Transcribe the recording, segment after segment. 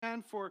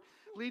Dan for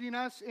leading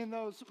us in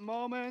those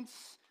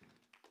moments.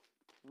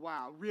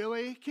 Wow,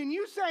 really? Can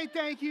you say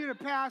thank you to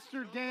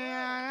Pastor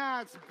Dan?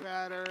 That's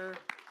better.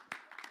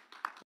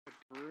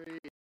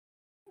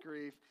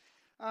 Grief.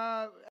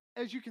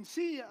 As you can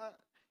see,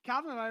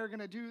 Calvin and I are going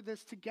to do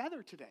this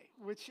together today,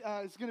 which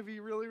is going to be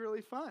really,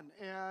 really fun.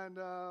 And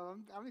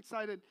I'm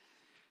excited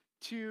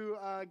to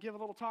give a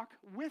little talk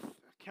with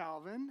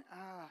Calvin.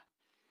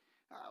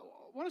 I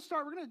want to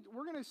start.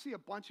 We're gonna see a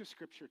bunch of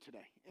scripture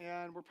today,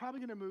 and we're probably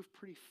going to move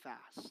pretty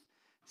fast.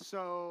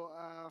 So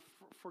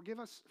forgive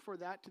us for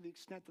that to the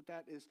extent that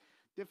that is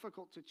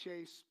difficult to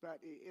chase, but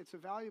it's a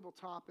valuable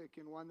topic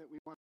and one that we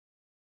want.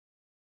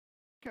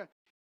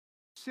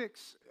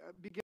 6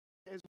 begin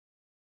as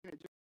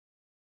just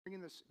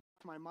bringing this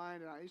to my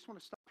mind, and I just want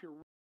to stop here.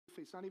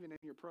 It's not even in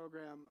your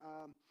program,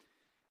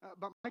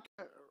 but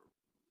Micah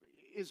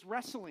is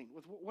wrestling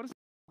with what is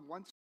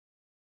once.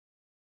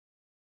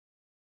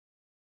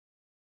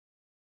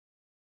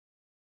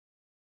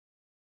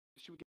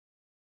 Should we get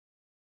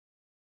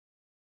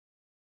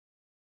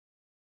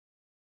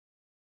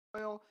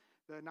oil?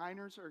 The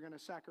Niners are going to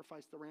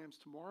sacrifice the Rams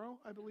tomorrow,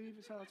 I believe,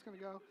 is how it's going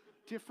to go.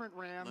 Different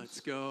Rams. Let's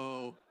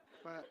go.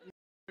 But you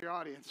know, your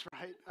audience,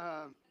 right?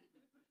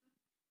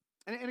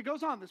 And it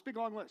goes on, this big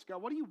long list.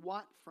 God, what do you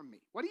want from me?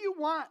 What do you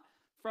want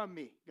from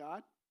me,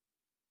 God?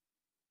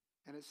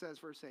 And it says,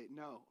 verse 8,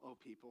 know, O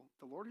people,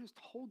 the Lord has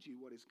told you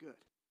what is good.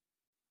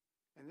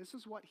 And this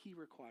is what he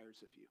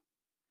requires of you,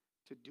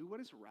 to do what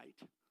is right,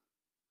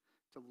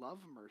 to love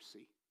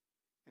mercy,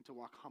 and to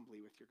walk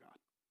humbly with your God.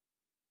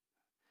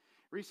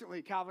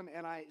 Recently, Calvin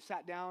and I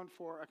sat down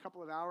for a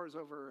couple of hours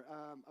over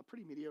a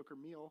pretty mediocre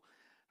meal,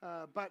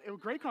 but it was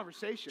a great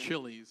conversation.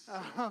 Chili's.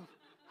 I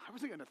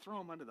wasn't going to throw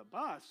him under the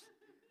bus.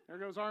 There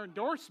goes our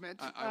endorsement.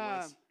 I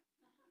was.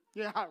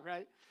 Yeah,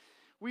 right.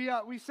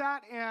 We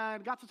sat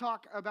and got to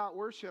talk about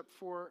worship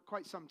for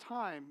quite some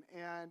time,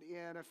 and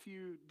in a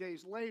few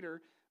days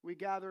later, we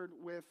gathered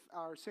with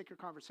our Sacred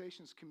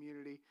Conversations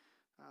community.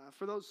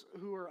 For those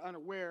who are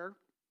unaware,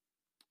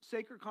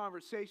 Sacred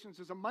Conversations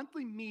is a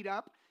monthly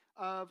meetup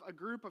of a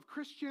group of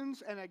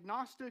Christians and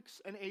agnostics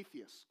and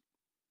atheists.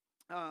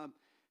 A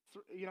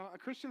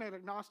Christian, an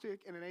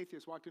agnostic, and an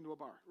atheist walked into a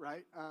bar,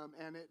 right?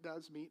 And it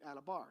does meet at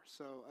a bar,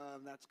 so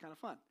that's kind of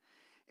fun.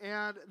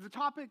 And the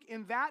topic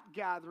in that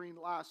gathering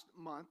last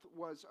month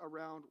was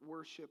around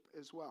worship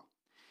as well.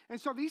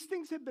 And so these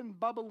things have been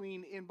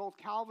bubbling in both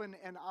Calvin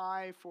and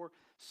I for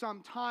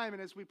some time,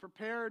 and as we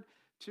prepared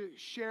to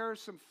share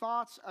some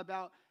thoughts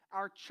about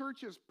our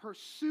church's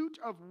pursuit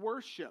of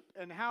worship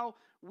and how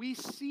we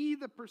see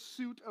the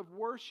pursuit of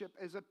worship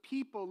as a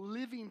people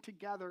living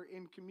together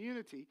in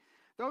community,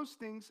 those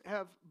things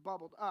have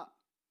bubbled up.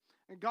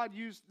 And God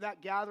used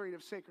that gathering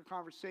of Sacred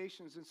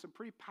Conversations in some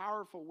pretty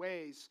powerful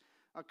ways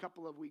a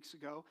couple of weeks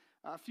ago.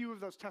 A few of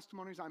those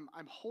testimonies I'm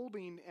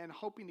holding and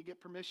hoping to get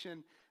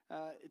permission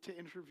to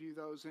interview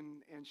those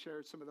and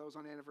share some of those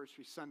on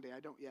Anniversary Sunday. I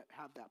don't yet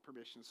have that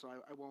permission, so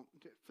I won't.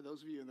 For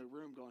those of you in the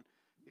room going,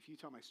 if you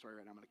tell my story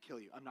right now, I'm going to kill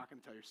you. I'm not going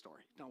to tell your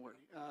story. Don't worry.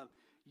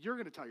 You're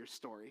going to tell your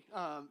story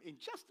in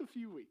just a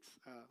few weeks,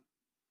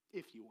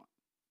 if you want.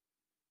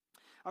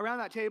 Around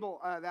that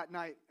table that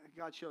night,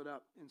 God showed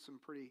up in some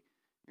pretty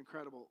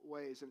incredible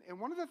ways. And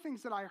one of the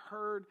things that I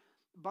heard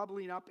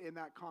bubbling up in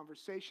that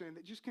conversation, and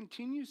that just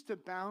continues to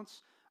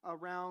bounce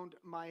around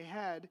my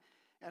head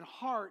and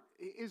heart,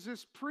 is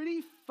this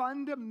pretty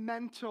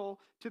fundamental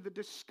to the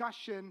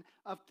discussion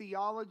of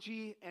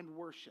theology and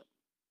worship.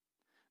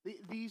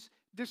 These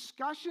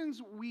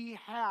discussions we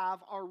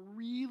have are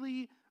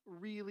really,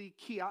 really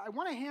key. I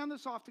want to hand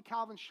this off to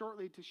Calvin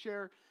shortly to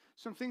share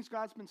some things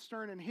God's been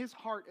stirring in his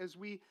heart as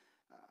we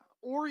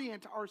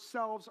orient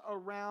ourselves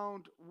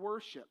around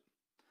worship.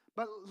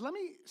 But let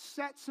me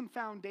set some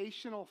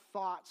foundational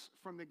thoughts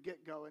from the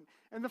get-go.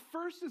 And the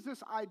first is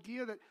this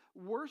idea that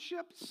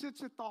worship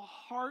sits at the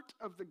heart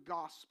of the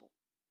gospel.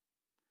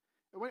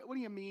 What do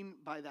you mean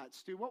by that,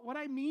 Stu? What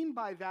I mean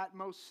by that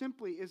most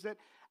simply is that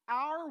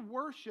our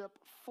worship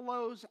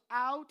flows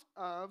out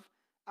of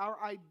our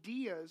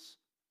ideas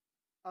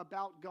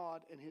about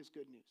God and his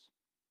good news.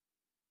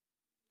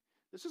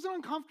 This is an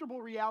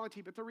uncomfortable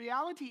reality, but the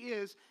reality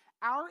is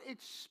our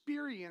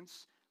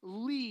experience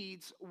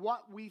leads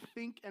what we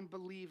think and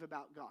believe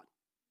about God.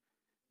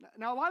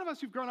 Now, a lot of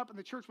us who've grown up in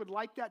the church would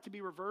like that to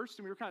be reversed,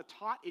 and we were kind of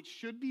taught it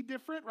should be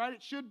different, right?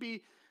 It should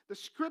be the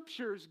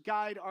scriptures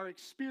guide our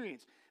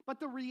experience. But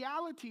the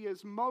reality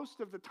is most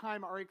of the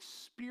time our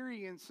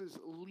experiences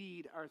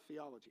lead our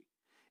theology.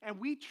 And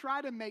we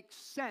try to make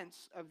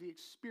sense of the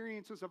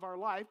experiences of our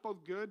life,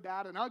 both good,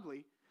 bad, and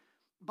ugly,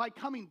 by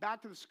coming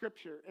back to the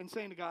scripture and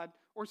saying to God,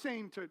 or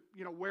saying to,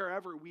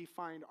 wherever we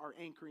find our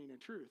anchoring in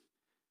truth,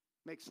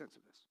 make sense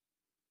of this.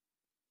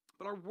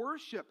 But our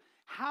worship,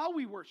 how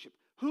we worship,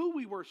 who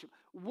we worship,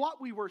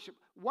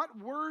 what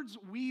words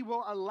we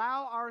will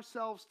allow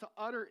ourselves to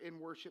utter in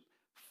worship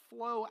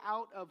flow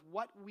out of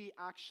what we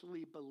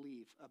actually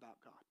believe about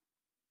God.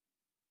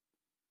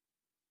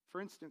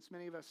 For instance,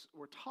 many of us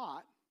were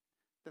taught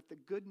that the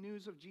good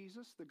news of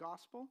Jesus, the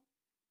gospel,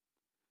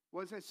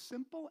 was as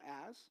simple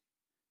as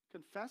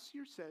confess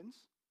your sins,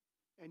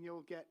 and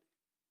you'll get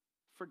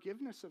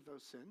forgiveness of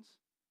those sins.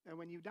 And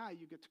when you die,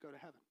 you get to go to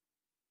heaven.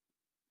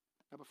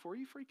 Now, before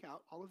you freak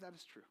out, all of that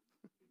is true.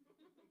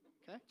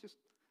 Okay?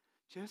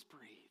 Just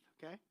breathe,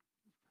 okay?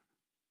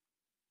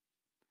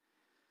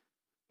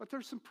 But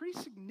there's some pretty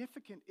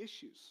significant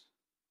issues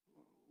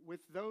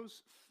with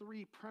those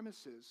three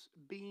premises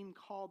being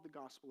called the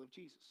gospel of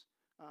Jesus.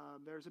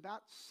 There's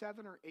about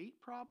 7 or 8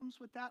 problems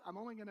with that. I'm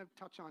only going to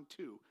touch on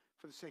 2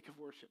 for the sake of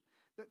worship.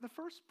 The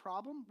first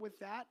problem with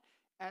that,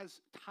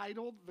 as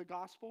titled the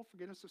gospel,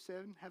 forgiveness of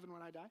sin, heaven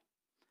when I die,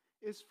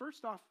 is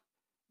first off,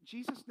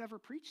 Jesus never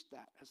preached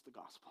that as the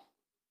gospel.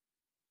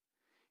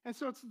 And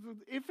so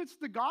if it's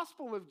the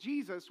gospel of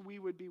Jesus, we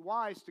would be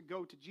wise to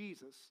go to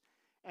Jesus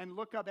and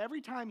look up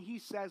every time he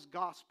says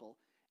gospel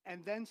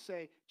and then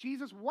say,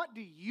 Jesus, what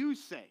do you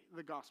say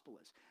the gospel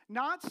is?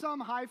 Not some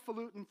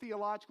highfalutin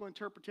theological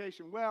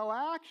interpretation. Well,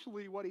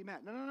 actually what he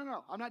meant.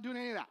 No. I'm not doing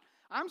any of that.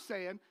 I'm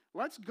saying,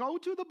 let's go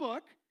to the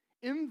book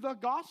in the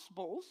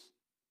Gospels.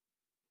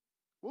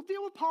 We'll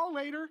deal with Paul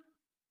later.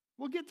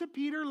 We'll get to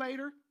Peter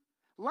later.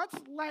 Let's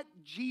let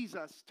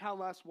Jesus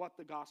tell us what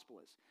the gospel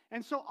is.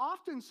 And so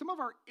often some of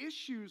our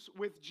issues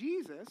with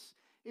Jesus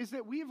is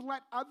that we've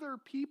let other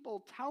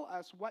people tell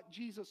us what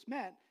Jesus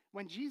meant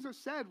when Jesus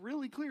said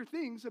really clear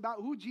things about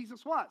who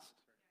Jesus was.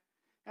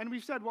 And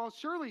we've said, well,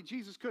 surely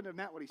Jesus couldn't have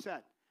meant what he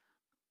said.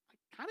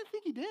 I kind of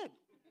think he did.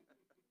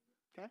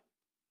 Okay?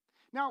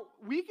 Now,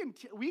 we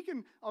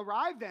can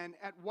arrive then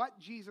at what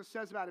Jesus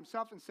says about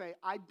himself and say,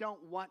 I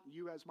don't want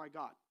you as my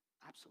God.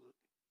 Absolutely.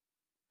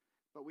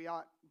 But we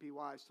ought to be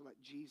wise to let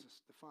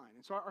Jesus define.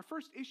 And so our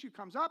first issue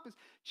comes up is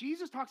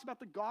Jesus talks about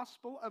the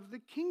gospel of the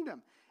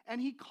kingdom. And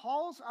he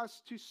calls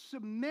us to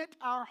submit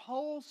our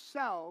whole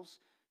selves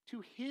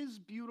to his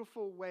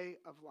beautiful way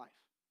of life.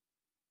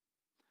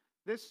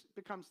 This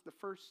becomes the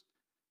first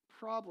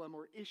problem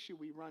or issue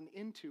we run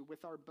into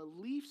with our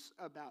beliefs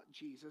about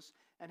Jesus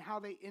and how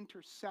they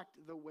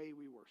intersect the way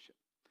we worship.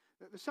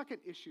 The second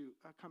issue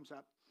comes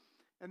up,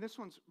 and this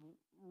one's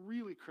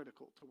really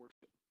critical to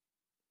worship.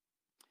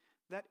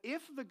 That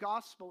if the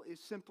gospel is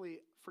simply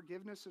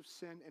forgiveness of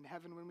sin in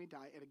heaven when we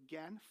die, and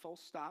again, full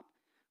stop,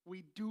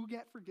 we do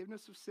get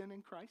forgiveness of sin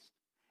in Christ,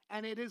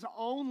 and it is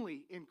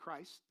only in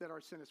Christ that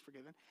our sin is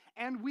forgiven,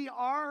 and we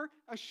are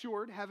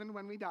assured heaven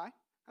when we die.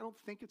 I don't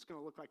think it's going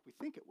to look like we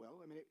think it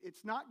will. I mean,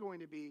 it's not going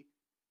to be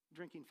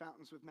drinking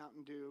fountains with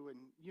Mountain Dew and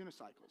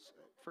unicycles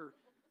for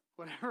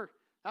whatever.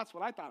 That's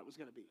what I thought it was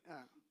going to be.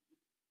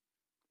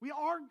 We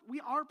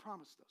are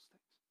promised those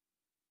things.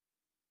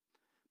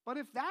 But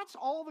if that's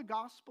all the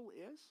gospel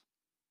is,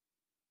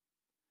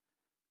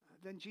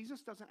 then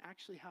Jesus doesn't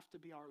actually have to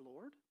be our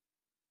Lord.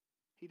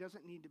 He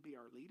doesn't need to be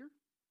our leader.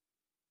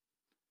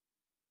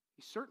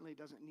 He certainly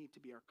doesn't need to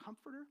be our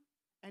comforter.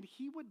 And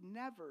he would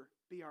never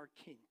be our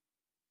king.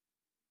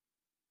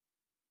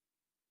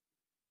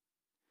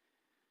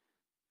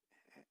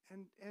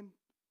 And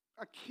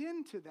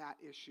akin to that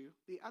issue,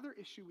 the other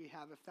issue we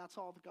have, if that's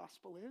all the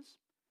gospel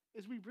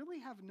is we really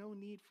have no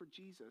need for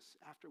Jesus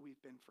after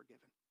we've been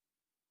forgiven.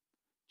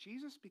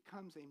 Jesus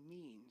becomes a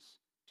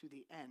means to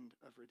the end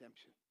of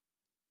redemption.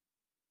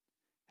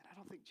 And I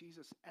don't think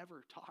Jesus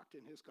ever talked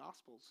in his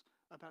Gospels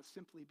about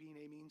simply being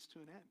a means to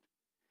an end.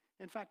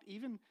 In fact,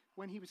 even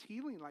when he was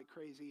healing like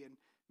crazy and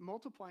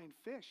multiplying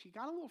fish, he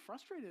got a little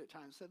frustrated at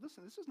times and said,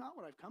 listen, this is not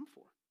what I've come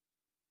for.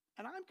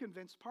 And I'm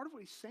convinced part of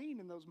what he's saying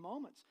in those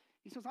moments,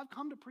 he says, I've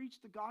come to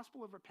preach the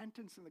gospel of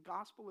repentance and the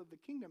gospel of the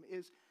kingdom,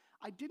 is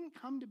I didn't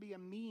come to be a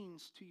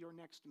means to your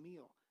next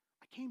meal.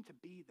 I came to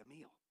be the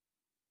meal.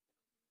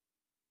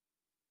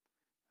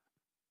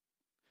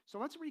 So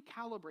let's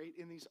recalibrate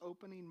in these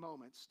opening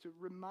moments to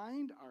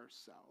remind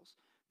ourselves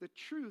the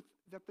truth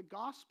that the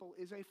gospel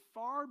is a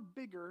far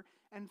bigger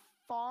and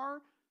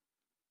far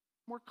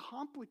more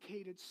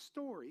complicated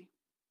story,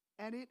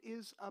 and it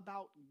is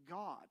about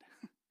God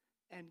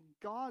and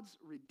God's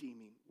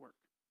redeeming work.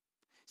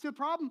 See, the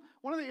problem,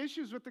 one of the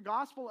issues with the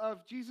gospel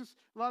of Jesus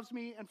loves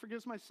me and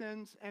forgives my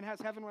sins and has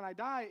heaven when I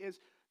die is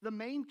the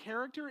main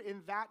character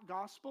in that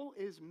gospel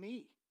is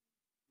me.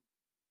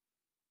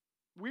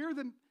 We're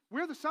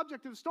the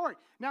subject of the story.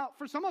 Now,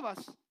 for some of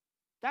us,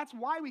 that's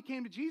why we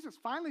came to Jesus.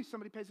 Finally,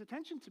 somebody pays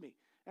attention to me.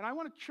 And I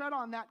want to tread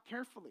on that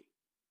carefully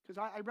because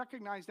I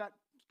recognize that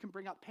can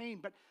bring up pain.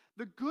 But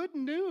the good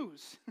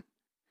news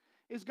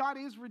is God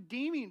is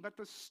redeeming, but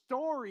the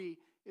story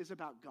is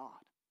about God.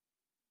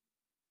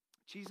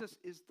 Jesus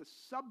is the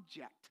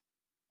subject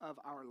of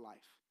our life,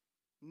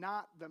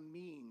 not the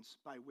means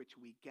by which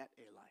we get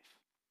a life.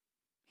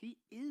 He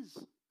is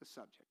the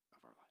subject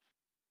of our life.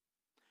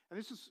 And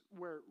this is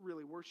where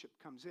really worship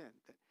comes in.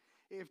 That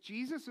if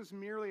Jesus is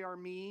merely our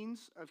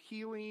means of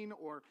healing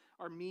or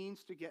our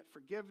means to get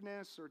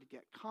forgiveness or to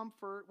get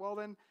comfort, well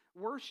then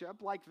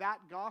worship, like that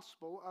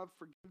gospel of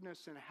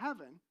forgiveness in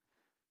heaven,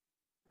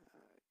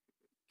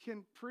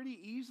 can pretty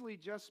easily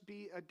just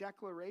be a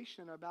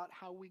declaration about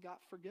how we got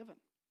forgiven,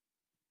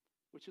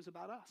 which is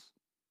about us.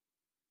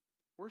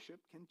 Worship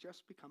can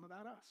just become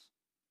about us.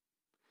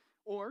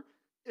 Or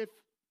if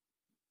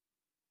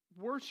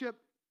worship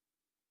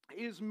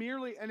is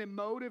merely an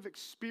emotive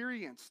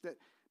experience that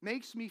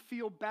makes me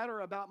feel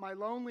better about my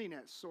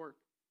loneliness, or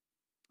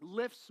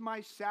lifts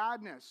my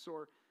sadness,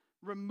 or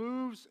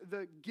removes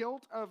the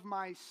guilt of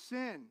my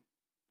sin,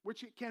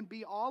 which it can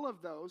be all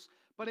of those,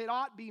 but it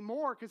ought be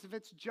more, because if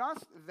it's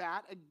just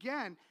that,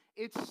 again,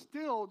 it's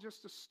still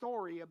just a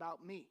story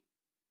about me,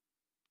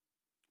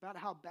 about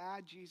how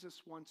bad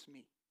Jesus wants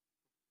me.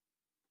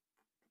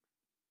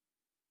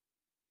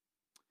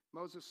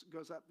 Moses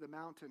goes up the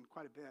mountain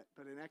quite a bit,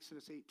 but in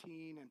Exodus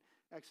 18 and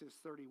Exodus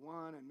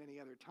 31 and many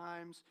other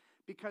times,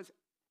 because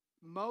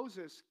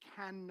Moses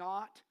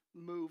cannot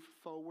move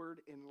forward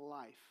in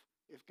life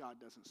if God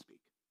doesn't speak.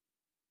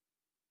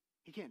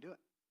 He can't do it.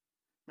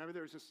 Remember,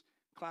 there was this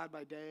cloud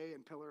by day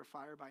and pillar of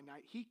fire by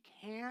night. He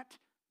can't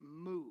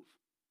move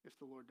if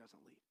the Lord doesn't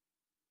lead.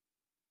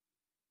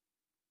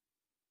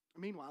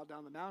 Meanwhile,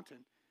 down the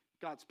mountain,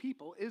 God's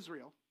people,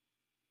 Israel,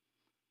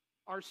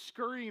 are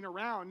scurrying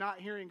around not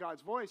hearing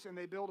God's voice, and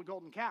they build a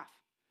golden calf.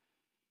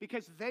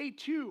 Because they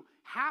too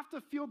have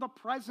to feel the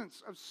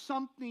presence of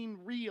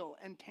something real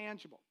and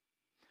tangible.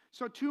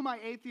 So to my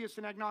atheist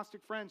and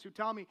agnostic friends who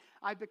tell me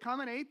I've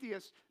become an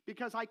atheist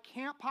because I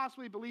can't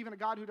possibly believe in a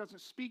God who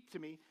doesn't speak to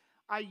me,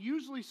 I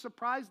usually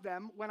surprise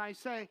them when I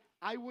say,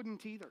 I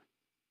wouldn't either.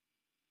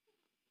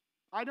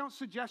 I don't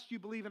suggest you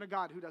believe in a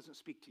God who doesn't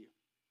speak to you.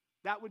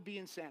 That would be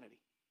insanity.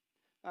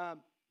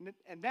 And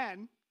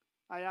then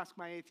I ask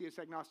my atheist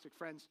agnostic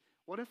friends,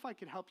 what if I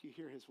could help you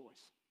hear his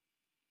voice?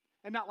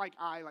 And not like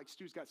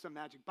Stu's got some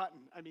magic button.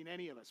 I mean,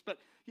 any of us. But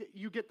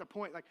you get the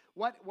point. Like,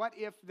 what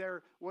if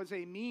there was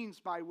a means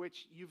by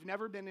which you've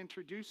never been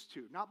introduced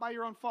to, not by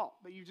your own fault,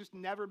 but you've just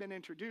never been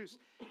introduced,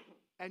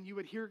 and you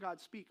would hear God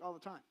speak all the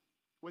time?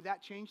 Would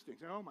that change things?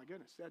 Oh, my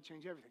goodness, that'd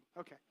change everything.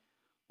 Okay.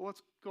 Well,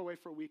 let's go away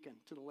for a weekend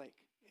to the lake,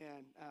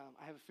 and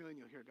I have a feeling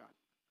you'll hear God.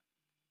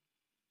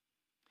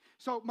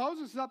 So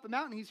Moses is up the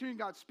mountain. He's hearing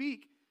God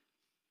speak.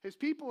 His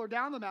people are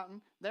down the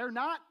mountain. They're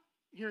not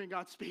hearing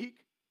God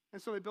speak,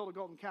 and so they build a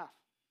golden calf.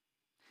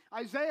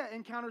 Isaiah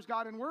encounters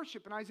God in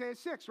worship in Isaiah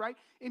 6, right?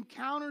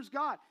 Encounters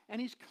God, and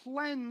he's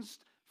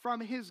cleansed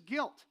from his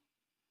guilt.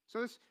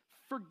 So this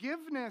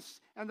forgiveness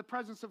and the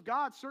presence of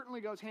God certainly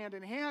goes hand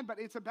in hand, but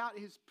it's about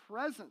his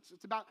presence.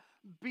 It's about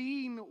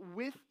being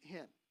with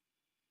him.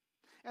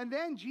 And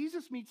then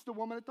Jesus meets the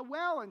woman at the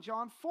well in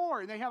John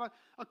 4, and they have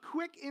a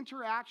quick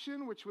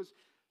interaction, which was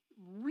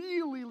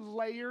really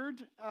layered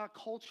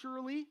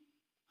culturally.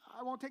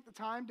 I won't take the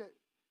time to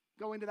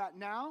go into that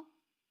now.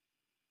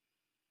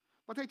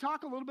 But they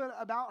talk a little bit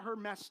about her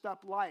messed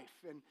up life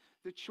and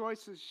the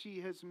choices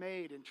she has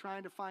made, and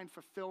trying to find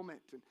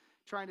fulfillment, and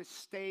trying to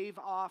stave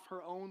off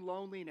her own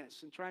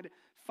loneliness, and trying to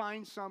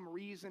find some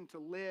reason to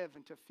live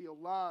and to feel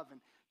love.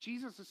 And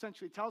Jesus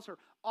essentially tells her,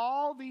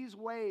 all these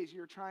ways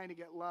you're trying to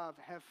get love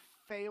have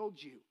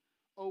failed you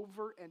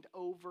over and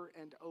over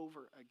and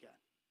over again.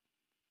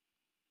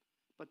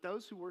 But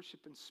those who worship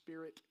in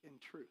spirit and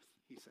truth,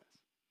 he says.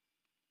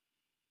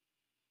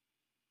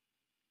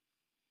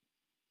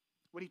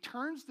 When he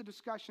turns the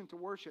discussion to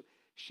worship,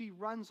 she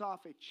runs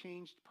off a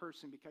changed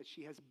person because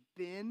she has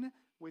been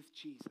with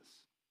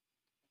Jesus.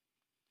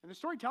 And the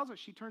story tells us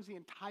she turns the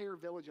entire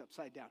village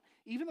upside down,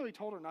 even though he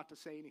told her not to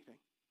say anything,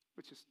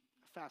 which is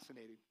a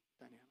fascinating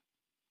dynamic.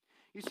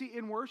 You see,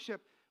 in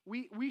worship,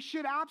 we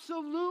should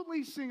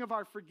absolutely sing of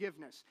our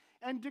forgiveness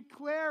and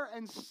declare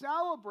and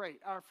celebrate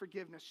our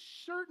forgiveness,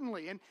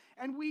 certainly.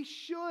 And we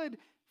should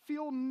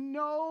feel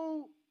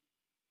no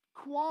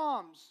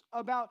qualms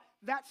about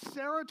that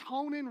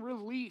serotonin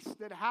release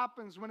that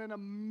happens when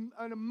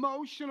an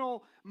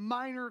emotional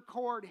minor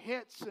chord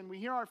hits and we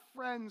hear our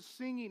friends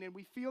singing and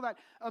we feel that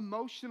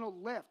emotional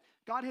lift.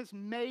 God has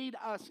made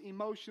us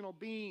emotional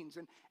beings,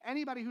 and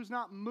anybody who's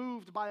not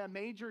moved by a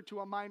major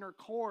to a minor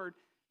chord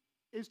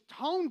is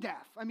tone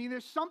deaf. I mean,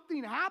 there's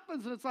something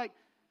happens and it's like,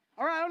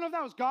 all right, I don't know if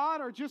that was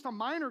God or just a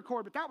minor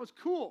chord, but that was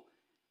cool.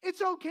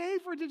 It's okay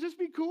for it to just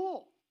be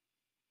cool.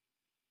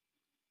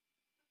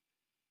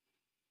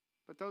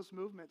 But those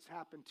movements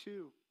happen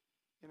too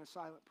in a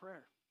silent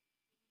prayer,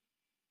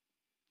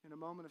 in a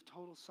moment of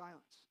total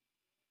silence,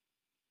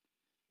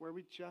 where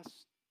we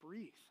just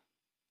breathe.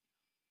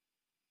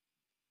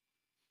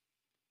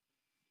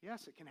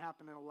 Yes, it can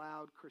happen in a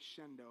loud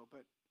crescendo,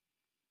 but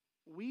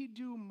we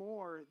do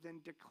more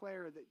than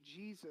declare that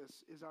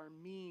Jesus is our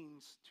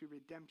means to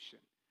redemption.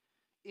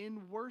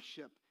 In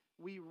worship,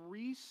 we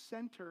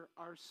recenter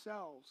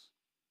ourselves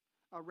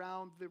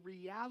around the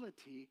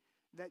reality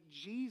that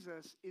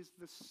Jesus is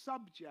the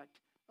subject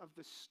of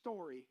the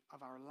story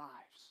of our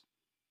lives.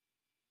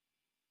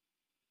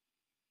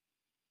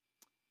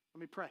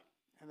 Let me pray,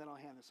 and then I'll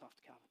hand this off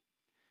to Calvin.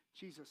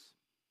 Jesus,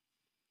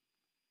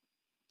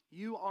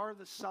 you are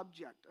the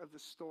subject of the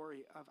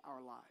story of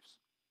our lives.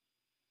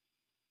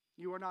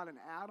 You are not an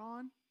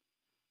add-on.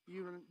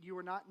 You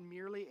are not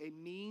merely a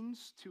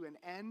means to an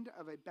end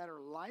of a better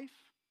life.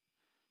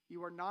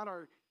 You are not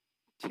our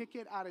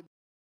ticket out of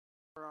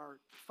or our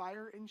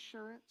fire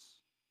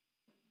insurance.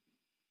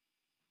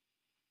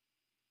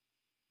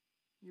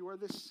 You are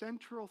the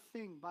central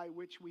thing by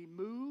which we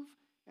move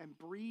and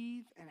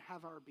breathe and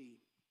have our being.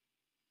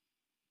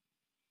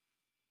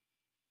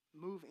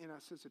 move in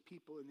us as a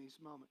people in these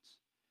moments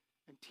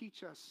and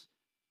teach us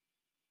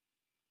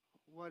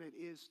what it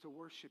is to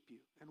worship you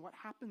and what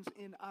happens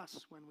in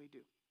us when we do.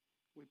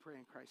 We pray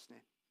in Christ's name.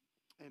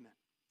 Amen.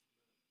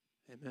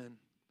 Amen.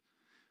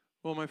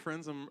 Well, my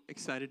friends, I'm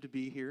excited to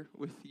be here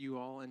with you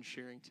all and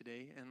sharing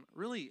today. And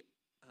really,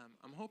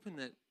 I'm hoping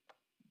that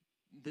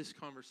this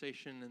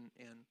conversation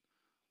and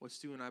what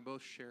Stu and I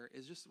both share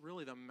is just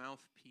really the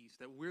mouthpiece,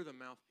 that we're the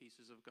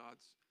mouthpieces of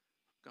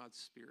God's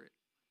Spirit,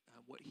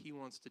 what He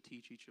wants to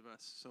teach each of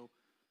us. So,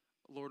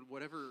 Lord,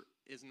 whatever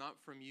is not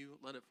from you,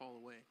 let it fall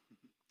away.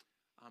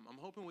 I'm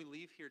hoping we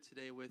leave here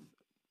today with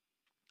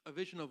a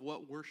vision of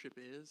what worship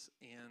is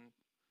and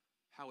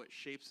how it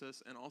shapes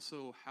us, and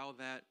also how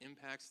that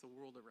impacts the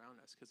world around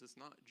us, because it's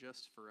not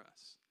just for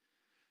us.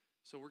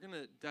 So we're going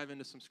to dive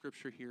into some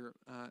scripture here.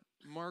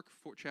 Mark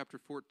chapter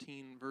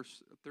 14,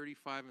 verse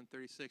 35 and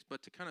 36.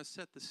 But to kind of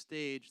set the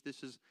stage,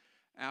 this is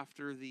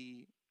after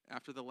the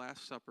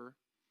Last Supper.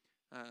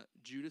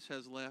 Judas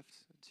has left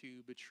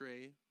to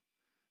betray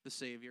the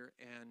Savior,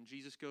 and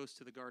Jesus goes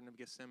to the Garden of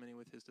Gethsemane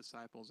with his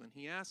disciples, and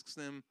he asks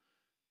them,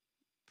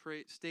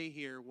 stay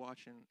here,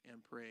 watch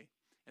and pray.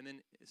 And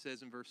then it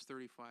says in verse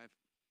 35,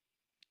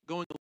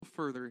 going a little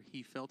further,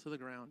 he fell to the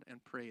ground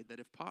and prayed that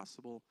if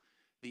possible,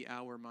 the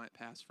hour might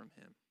pass from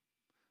him.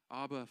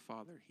 Abba,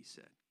 Father, he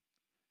said,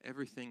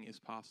 everything is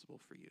possible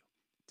for you.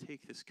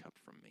 Take this cup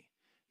from me,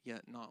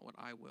 yet not what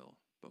I will,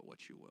 but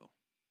what you will.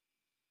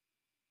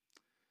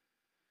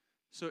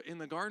 So in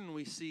the garden,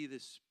 we see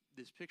this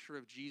picture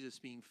of Jesus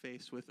being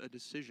faced with a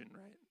decision,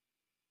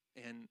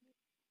 right? And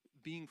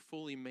being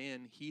fully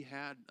man, he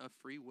had a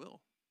free will.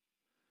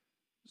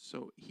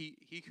 So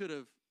he could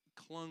have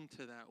clung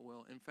to that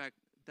will. In fact,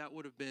 that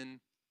would have been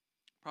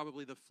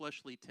probably the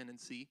fleshly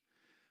tendency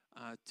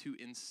to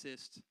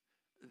insist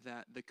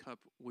that the cup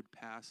would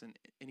pass. And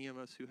any of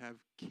us who have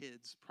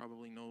kids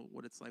probably know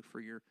what it's like for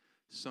your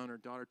son or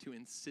daughter to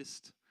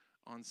insist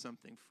on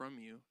something from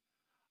you.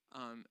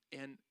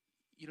 And,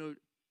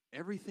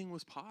 everything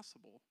was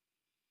possible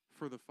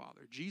for the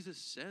Father. Jesus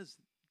says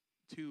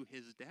to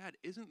his dad,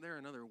 isn't there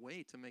another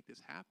way to make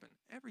this happen?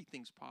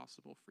 Everything's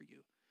possible for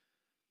you,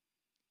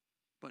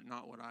 but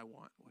not what I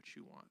want, what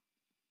you want.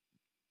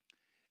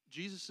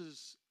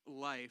 Jesus'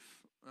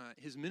 life,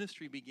 his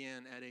ministry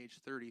began at age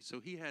 30, so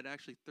he had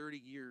actually 30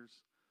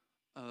 years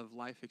of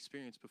life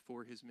experience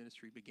before his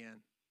ministry began.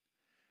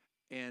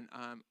 And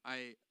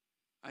I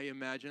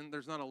imagine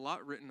there's not a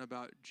lot written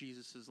about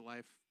Jesus'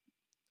 life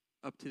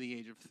up to the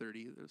age of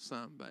 30. There's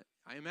some, but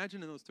I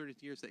imagine in those 30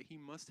 years that he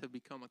must have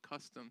become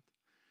accustomed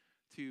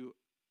to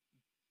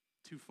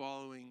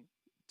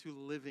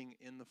living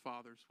in the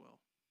Father's will.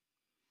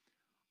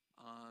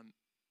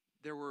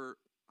 There were,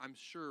 I'm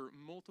sure,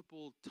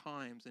 multiple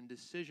times and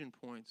decision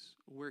points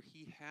where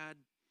he had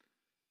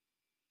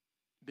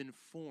been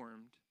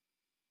formed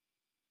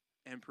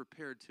and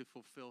prepared to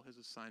fulfill his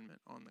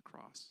assignment on the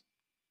cross.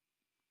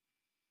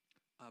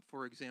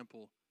 For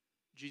example,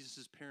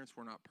 Jesus' parents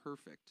were not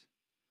perfect,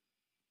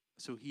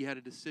 so he had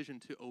a decision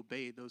to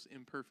obey those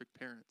imperfect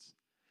parents.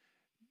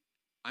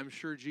 I'm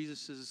sure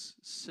Jesus'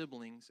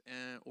 siblings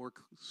or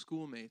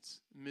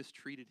schoolmates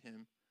mistreated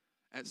him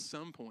at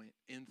some point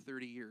in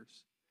 30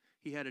 years.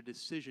 He had a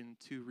decision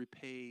to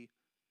repay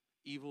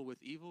evil with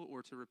evil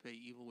or to repay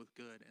evil with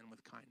good and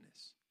with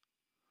kindness.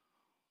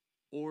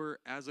 Or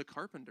as a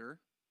carpenter,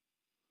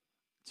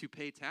 to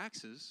pay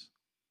taxes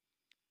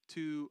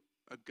to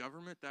a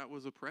government that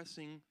was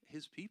oppressing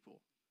his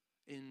people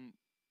in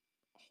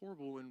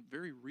horrible and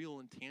very real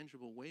and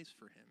tangible ways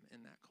for him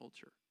in that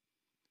culture.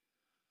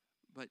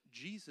 But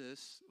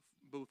Jesus,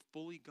 both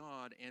fully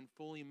God and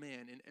fully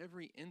man, in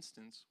every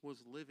instance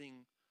was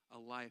living a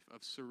life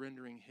of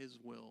surrendering his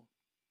will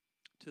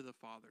to the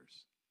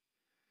Father's.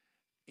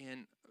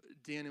 And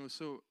Dan, it was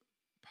so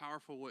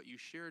powerful what you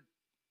shared,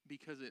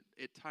 because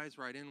it ties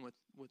right in with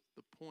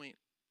the point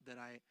that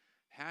I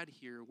had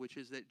here, which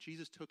is that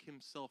Jesus took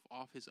himself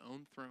off his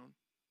own throne,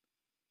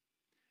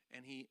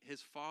 and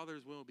his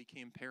Father's will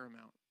became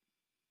paramount.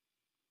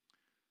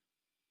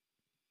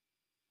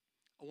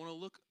 I want to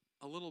look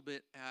a little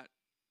bit at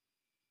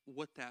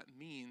what that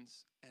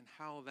means and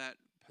how that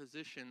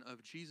position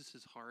of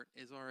Jesus' heart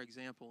is our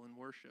example in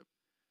worship.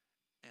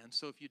 And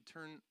so if you'd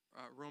turn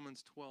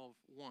Romans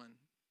 12:1,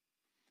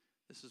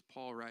 this is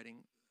Paul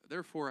writing,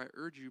 "Therefore I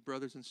urge you,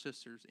 brothers and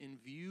sisters, in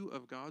view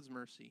of God's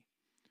mercy,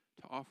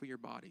 to offer your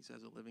bodies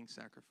as a living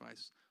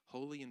sacrifice,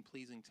 holy and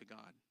pleasing to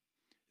God.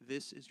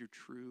 This is your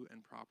true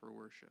and proper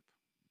worship."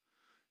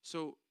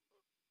 So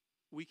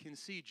we can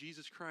see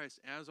Jesus Christ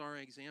as our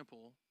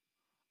example,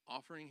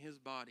 offering his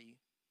body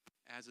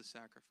as a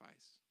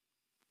sacrifice.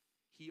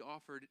 He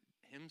offered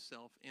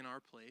himself in our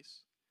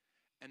place,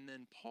 and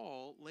then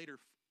Paul later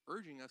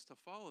urging us to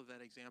follow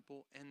that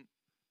example and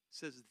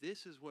says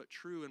this is what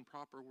true and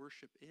proper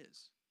worship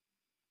is.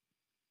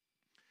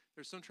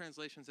 There's some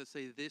translations that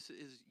say this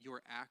is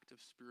your act of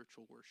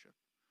spiritual worship.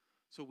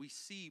 So we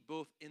see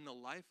both in the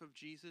life of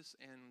Jesus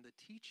and the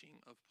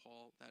teaching of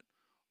Paul that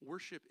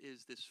worship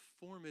is this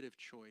formative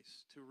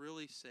choice to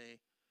really say,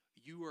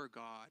 you are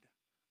God,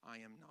 I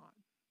am not.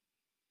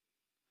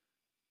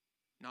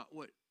 Not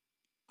what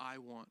I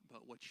want,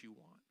 but what you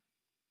want.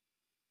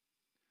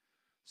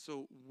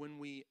 So when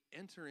we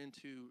enter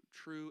into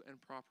true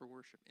and proper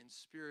worship in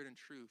spirit and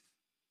truth,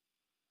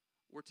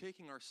 we're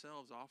taking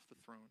ourselves off the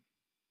throne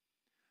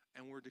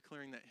and we're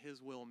declaring that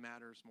his will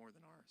matters more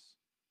than ours.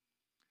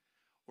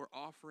 We're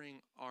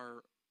offering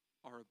our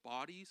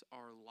bodies,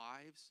 our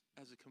lives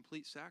as a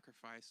complete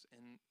sacrifice,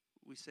 and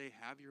we say,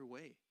 have your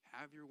way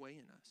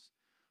in us.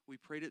 We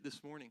prayed it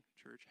this morning,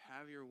 church,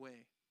 have your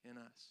way in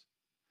us.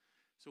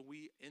 So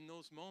in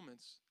those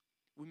moments,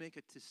 we make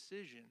a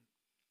decision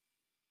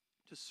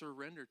to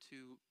surrender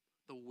to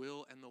the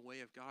will and the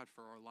way of God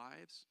for our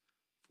lives,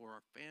 for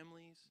our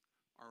families,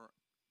 our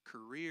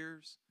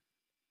careers,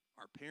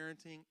 our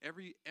parenting,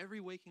 every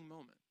waking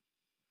moment.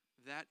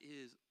 That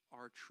is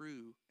our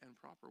true and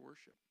proper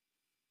worship.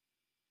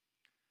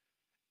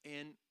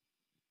 And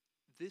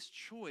this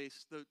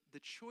choice, the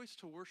choice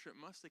to worship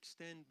must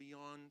extend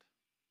beyond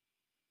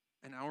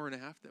an hour and a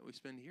half that we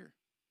spend here.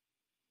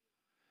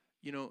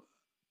 You know,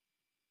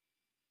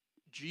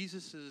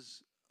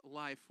 Jesus'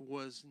 life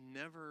was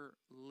never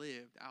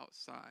lived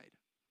outside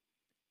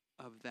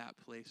of that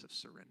place of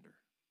surrender.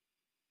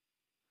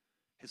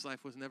 His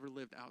life was never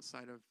lived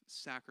outside of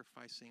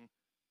sacrificing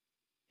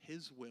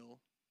his will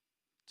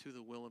to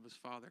the will of his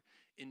Father.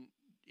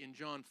 In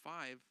John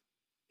 5,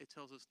 it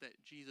tells us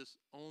that Jesus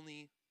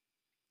only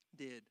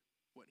did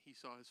what he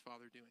saw his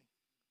Father doing.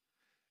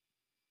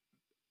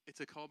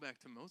 It's a callback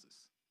to Moses.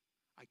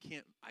 I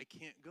can't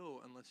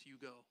go unless you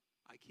go.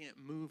 I can't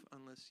move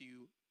unless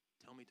you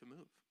tell me to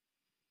move.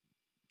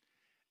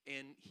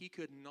 And he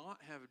could not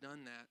have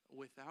done that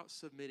without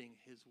submitting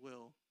his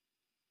will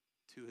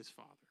to his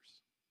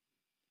Father's.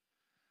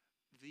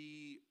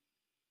 The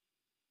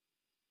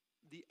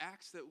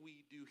acts that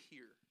we do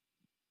here,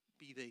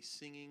 be they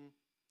singing,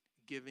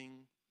 giving,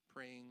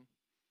 praying,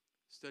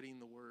 studying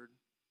the Word,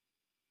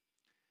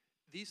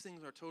 these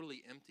things are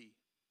totally empty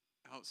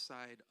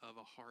outside of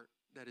a heart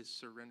that is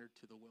surrendered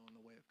to the will and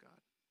the way of God.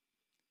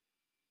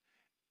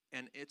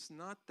 And it's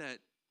not that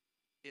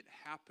it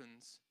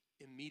happens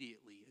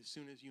immediately as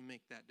soon as you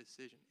make that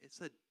decision.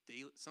 It's a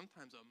daily,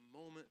 sometimes a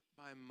moment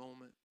by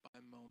moment by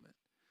moment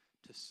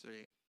to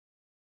say.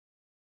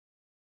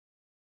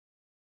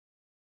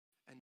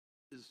 And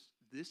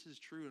this is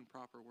true and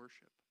proper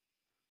worship.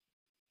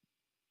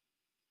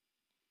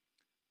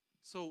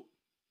 So,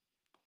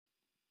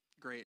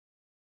 great.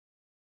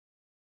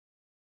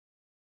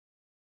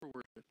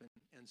 Worship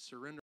and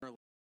surrender our life.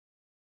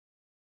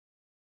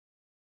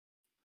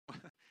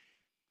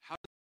 How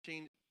does it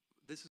change?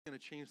 This is going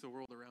to change the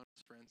world around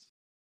us, friends.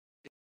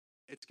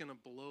 It's going to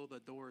blow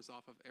the doors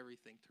off of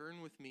everything.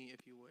 Turn with me,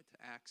 if you would, to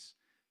Acts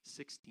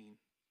 16.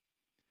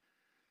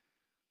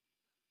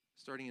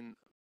 Starting in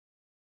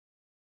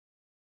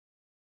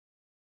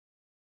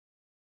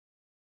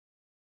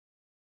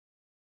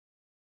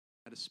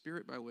had a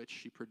spirit by which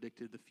she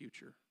predicted the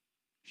future.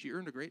 She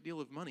earned a great deal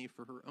of money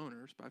for her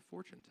owners by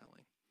fortune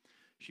telling.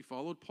 She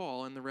followed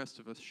Paul and the rest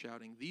of us,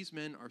 shouting, "These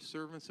men are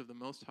servants of the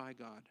Most High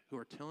God, who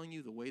are telling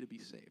you the way to be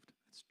saved."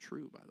 That's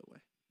true, by the way.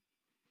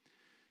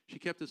 She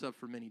kept this up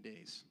for many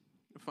days.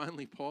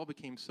 Finally, Paul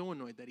became so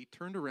annoyed that he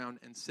turned around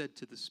and said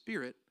to the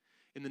spirit,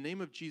 "In the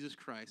name of Jesus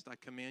Christ, I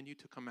command you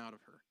to come out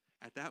of her."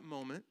 At that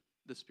moment,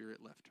 the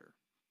spirit left her.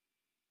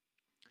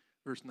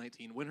 Verse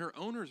 19, when her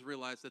owners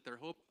realized that their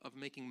hope of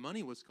making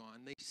money was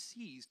gone, they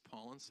seized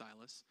Paul and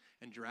Silas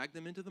and dragged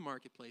them into the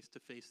marketplace to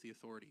face the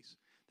authorities.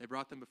 They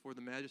brought them before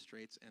the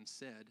magistrates and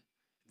said,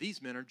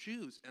 "These men are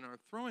Jews and are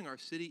throwing our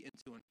city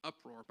into an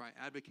uproar by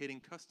advocating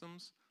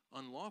customs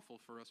unlawful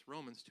for us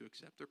Romans to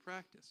accept or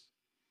practice."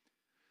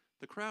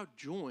 The crowd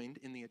joined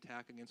in the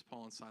attack against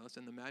Paul and Silas,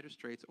 and the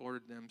magistrates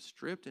ordered them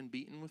stripped and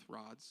beaten with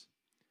rods.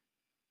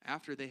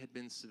 After they had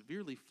been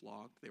severely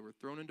flogged, they were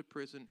thrown into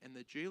prison, and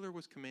the jailer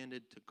was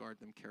commanded to guard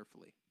them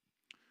carefully.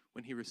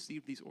 When he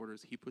received these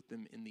orders, he put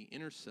them in the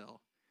inner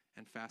cell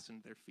and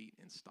fastened their feet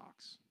in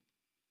stocks.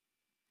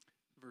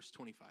 Verse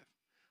 25.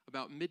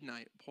 About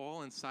midnight,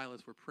 Paul and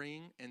Silas were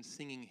praying and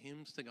singing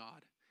hymns to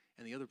God,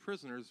 and the other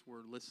prisoners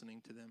were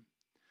listening to them.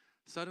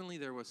 Suddenly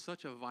there was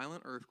such a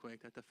violent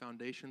earthquake that the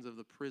foundations of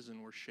the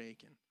prison were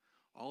shaken.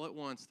 All at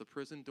once the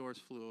prison doors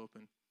flew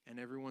open, and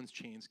everyone's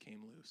chains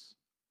came loose.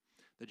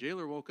 The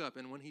jailer woke up,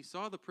 and when he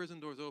saw the prison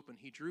doors open,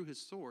 he drew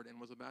his sword and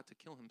was about to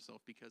kill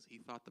himself because he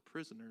thought the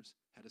prisoners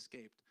had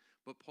escaped.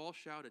 But Paul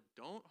shouted,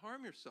 "Don't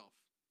harm yourself.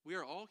 We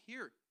are all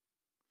here."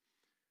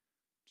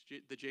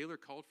 The jailer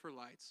called for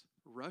lights,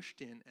 rushed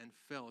in, and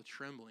fell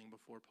trembling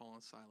before Paul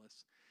and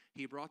Silas.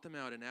 He brought them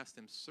out and asked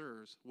them,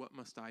 "Sirs, what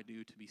must I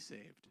do to be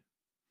saved?"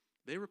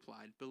 They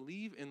replied,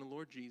 "Believe in the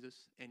Lord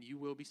Jesus, and you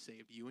will be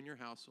saved, you and your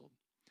household."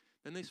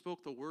 Then they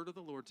spoke the word of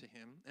the Lord to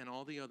him and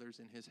all the others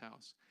in his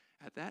house.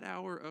 At that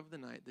hour of the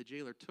night, the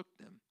jailer took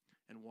them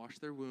and washed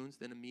their wounds.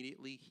 Then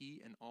immediately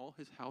he and all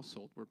his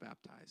household were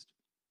baptized.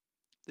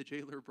 The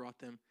jailer brought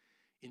them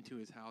into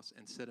his house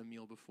and set a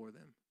meal before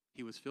them.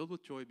 He was filled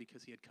with joy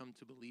because he had come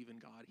to believe in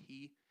God,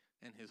 he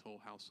and his whole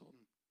household.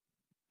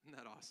 Isn't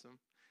that awesome?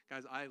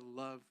 Guys,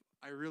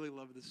 I really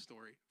love this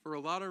story for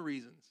a lot of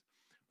reasons.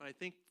 But I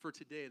think for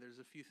today, there's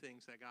a few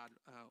things that God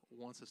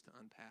wants us to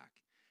unpack.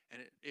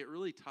 And it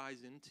really ties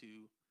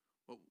into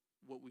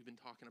what we've been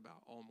talking about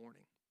all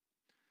morning.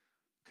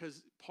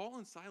 Because Paul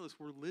and Silas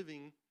were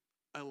living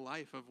a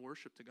life of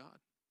worship to God.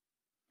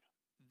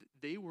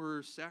 They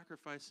were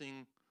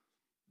sacrificing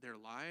their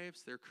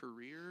lives, their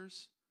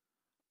careers.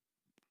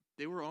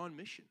 They were on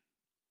mission.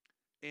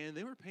 And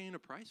they were paying a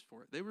price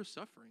for it. They were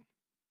suffering.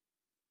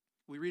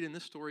 We read in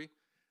this story,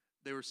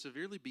 they were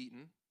severely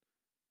beaten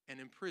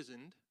and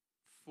imprisoned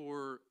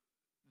for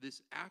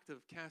this act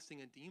of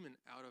casting a demon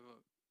out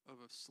of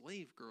a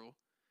slave girl.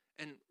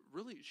 And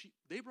really,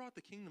 they brought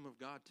the kingdom of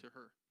God to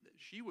her.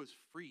 She was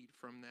freed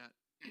from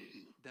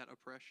that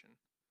oppression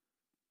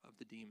of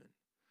the demon.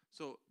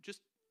 So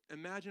just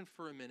imagine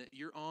for a minute,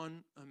 you're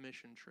on a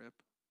mission trip,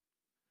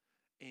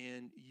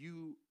 and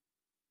you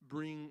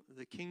bring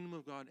the kingdom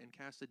of God and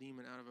cast a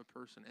demon out of a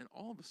person, and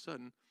all of a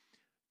sudden,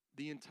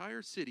 the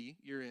entire city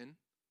you're in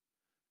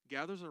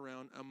gathers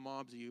around and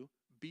mobs you,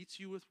 beats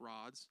you with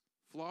rods,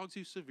 flogs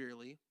you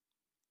severely,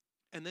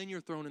 and then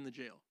you're thrown in the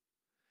jail.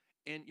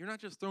 And you're not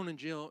just thrown in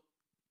jail,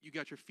 you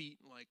got your feet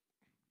like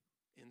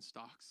in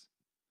stocks.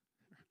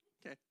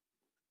 Okay.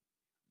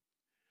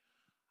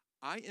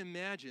 I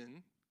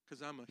imagine,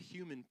 because I'm a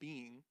human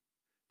being,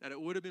 that it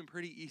would have been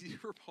pretty easy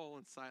for Paul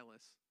and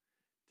Silas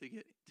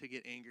to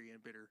get angry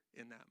and bitter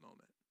in that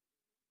moment.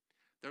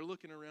 They're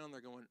looking around,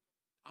 they're going,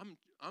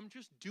 I'm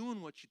just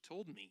doing what you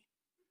told me.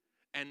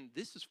 And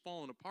this is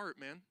falling apart,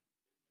 man.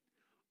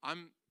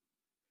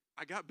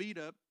 I got beat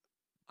up.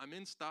 I'm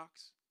in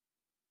stocks.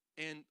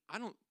 And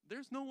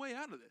there's no way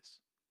out of this.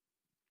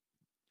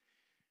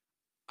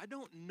 I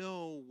don't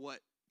know what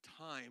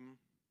time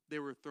they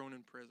were thrown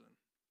in prison.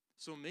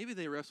 So maybe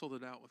they wrestled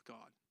it out with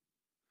God.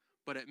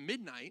 But at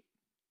midnight,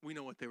 we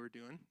know what they were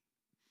doing.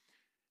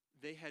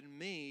 They had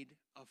made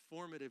a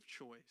formative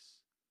choice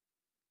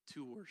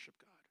to worship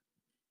God.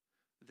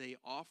 They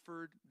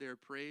offered their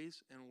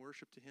praise and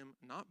worship to him,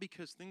 not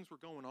because things were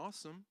going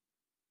awesome,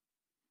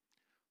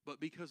 but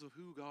because of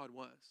who God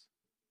was.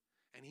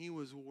 And he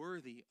was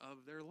worthy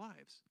of their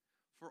lives.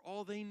 For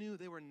all they knew,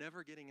 they were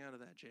never getting out of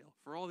that jail.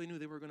 For all they knew,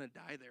 they were going to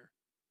die there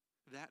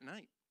that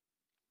night.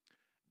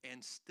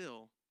 And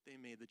still, they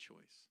made the choice.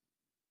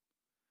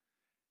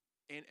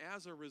 And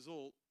as a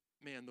result,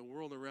 man, the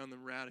world around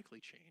them radically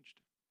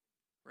changed,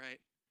 right?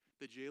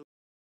 The jailers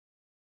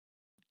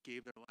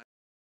gave their life.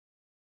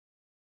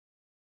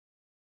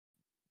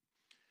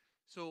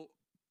 So,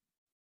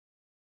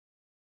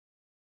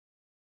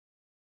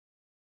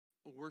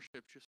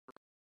 worship, just for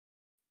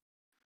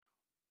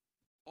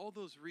all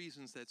those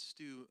reasons that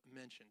Stu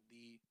mentioned,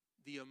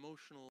 the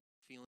emotional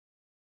feeling,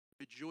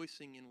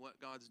 rejoicing in what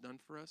God's done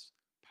for us,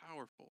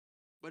 powerful.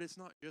 But it's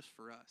not just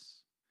for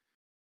us.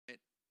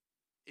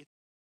 It's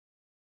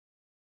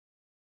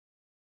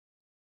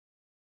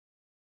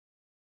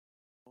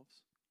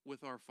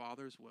with our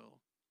Father's will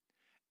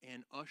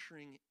and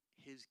ushering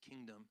his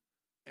kingdom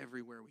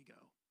everywhere we go.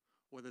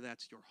 Whether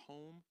that's your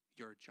home,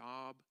 your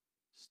job,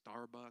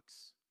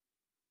 Starbucks,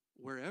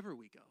 wherever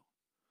we go.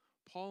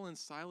 Paul and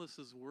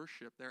Silas's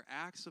worship, their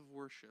acts of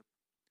worship,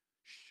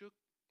 shook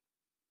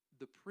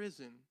the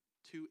prison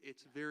to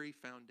its very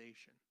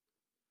foundation.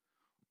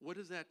 What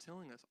is that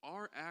telling us?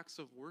 Our acts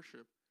of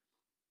worship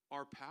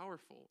are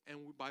powerful,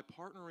 and by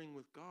partnering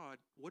with God,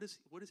 what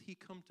does he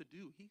come to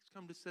do? He's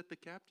come to set the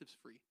captives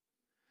free.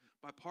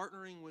 By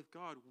partnering with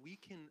God, we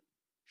can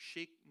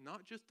shake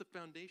not just the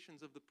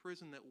foundations of the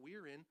prison that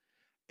we're in,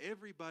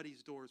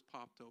 everybody's doors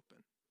popped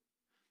open.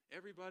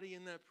 Everybody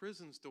in that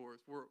prison's doors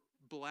were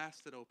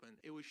blasted open.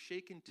 It was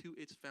shaken to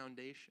its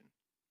foundation.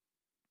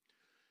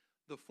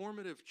 The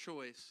formative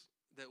choice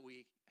that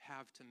we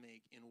have to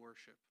make in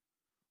worship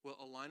will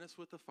align us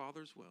with the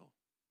Father's will.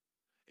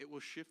 It will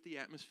shift the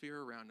atmosphere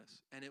around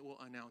us, and it will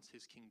announce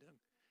his kingdom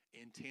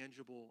in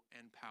tangible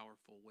and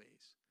powerful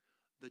ways.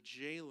 The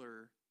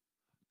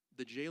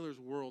jailer's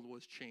world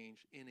was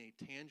changed in a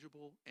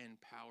tangible and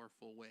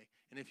powerful way.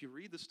 And if you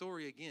read the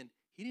story again,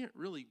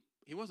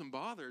 he wasn't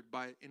bothered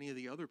by any of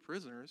the other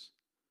prisoners.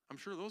 I'm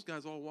sure those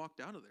guys all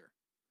walked out of there.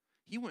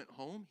 He went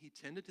home, he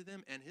tended to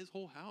them, and his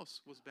whole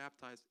house was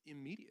baptized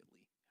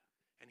immediately.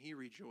 And he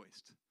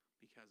rejoiced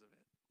because of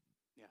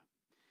it.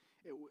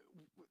 Yeah.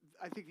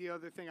 I think the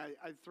other thing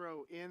I'd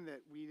throw in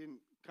that we didn't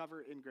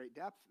cover in great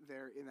depth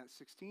there in that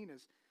 16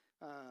 is,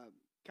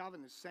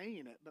 Calvin is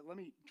saying it, but let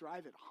me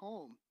drive it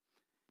home,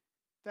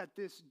 that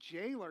this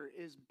jailer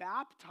is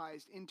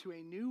baptized into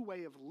a new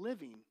way of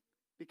living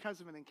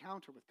because of an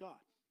encounter with God.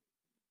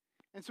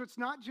 And so it's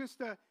not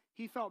just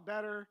he felt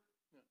better.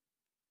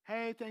 Yeah.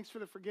 Hey, thanks for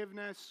the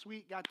forgiveness.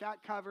 Sweet, got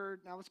that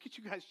covered. Now let's get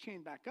you guys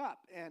chained back up.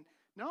 And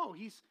no,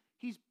 he's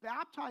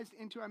baptized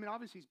into,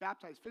 obviously he's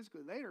baptized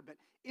physically later, but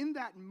in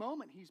that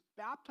moment, he's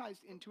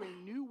baptized into a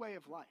new way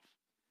of life.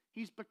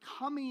 He's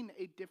becoming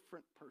a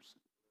different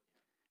person.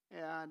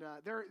 And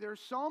there are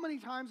so many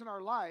times in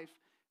our life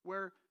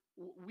where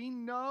we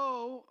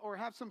know or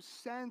have some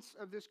sense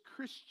of this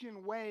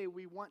Christian way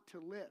we want to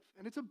live.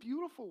 And it's a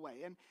beautiful way.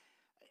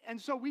 And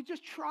so we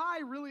just try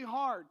really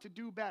hard to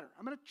do better.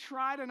 I'm going to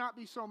try to not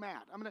be so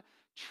mad. I'm going to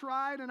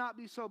try to not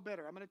be so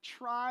bitter. I'm going to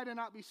try to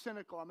not be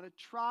cynical. I'm going to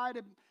try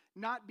to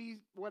not be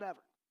whatever.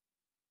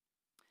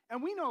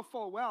 And we know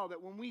full well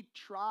that when we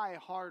try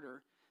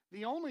harder,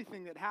 the only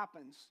thing that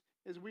happens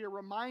is we are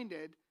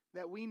reminded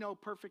that we know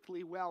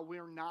perfectly well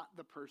we're not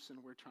the person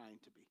we're trying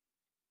to be.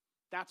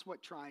 That's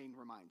what trying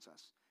reminds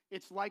us.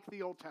 It's like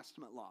the Old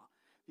Testament law.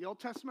 The Old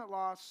Testament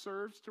law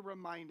serves to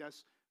remind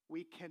us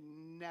we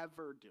can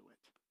never do it.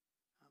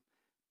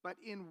 But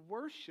in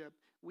worship,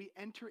 we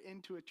enter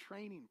into a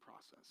training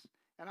process.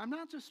 And I'm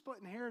not just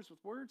splitting hairs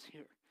with words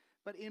here,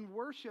 but in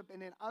worship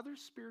and in other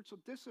spiritual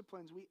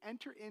disciplines, we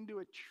enter into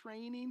a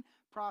training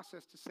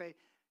process to say,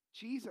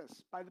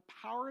 Jesus, by the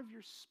power of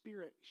your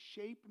Spirit,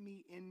 shape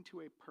me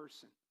into a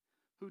person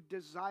who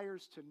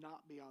desires to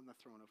not be on the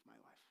throne of my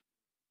life,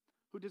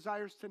 who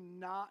desires to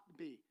not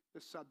be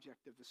the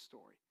subject of the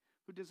story,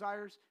 who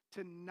desires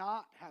to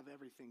not have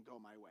everything go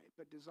my way,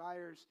 but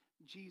desires,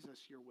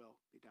 Jesus, your will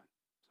be done.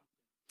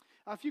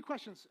 So, a few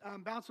questions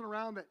bouncing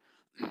around that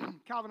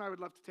Calvin and I would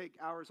love to take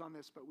hours on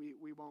this, but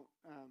we won't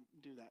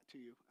do that to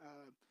you.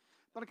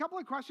 But a couple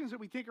of questions that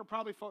we think are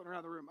probably floating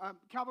around the room.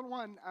 Calvin,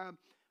 one,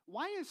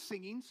 why is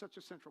singing such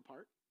a central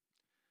part?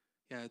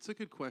 Yeah, it's a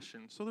good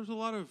question. So there's a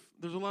lot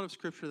of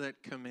scripture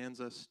that commands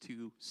us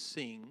to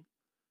sing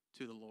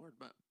to the Lord,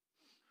 but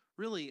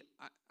really,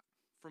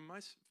 from my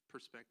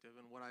perspective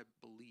and what I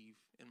believe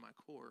in my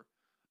core,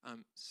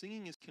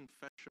 singing is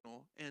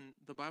confessional, and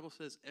the Bible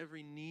says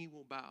every knee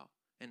will bow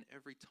and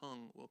every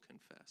tongue will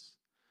confess.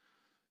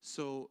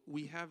 So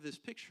we have this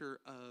picture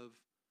of,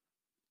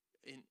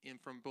 in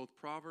from both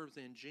Proverbs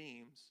and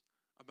James,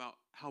 about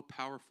how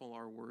powerful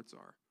our words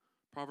are.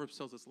 Proverbs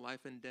tells us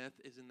life and death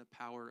is in the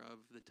power of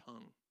the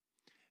tongue.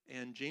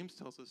 And James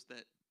tells us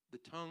that the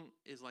tongue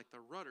is like the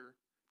rudder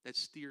that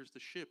steers the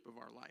ship of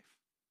our life.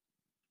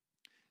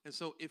 And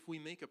so if we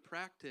make a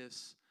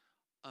practice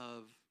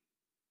of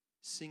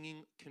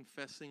singing,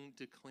 confessing,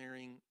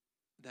 declaring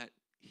that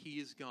he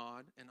is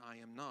God and I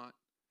am not,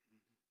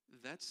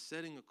 that's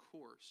setting a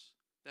course.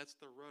 That's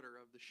the rudder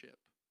of the ship,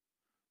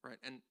 right?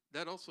 And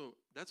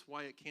that's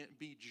why it can't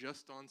be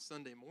just on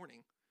Sunday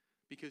morning,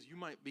 because you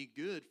might be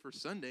good for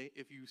Sunday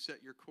if you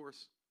set your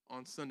course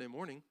on Sunday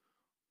morning.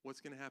 What's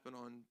going to happen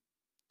on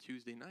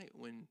Tuesday night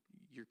when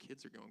your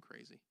kids are going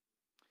crazy?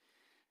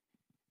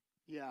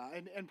 Yeah,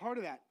 and part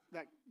of that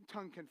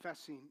tongue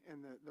confessing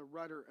and the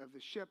rudder of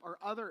the ship are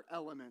other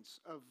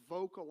elements of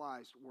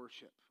vocalized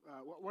worship.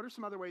 What are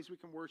some other ways we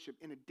can worship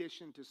in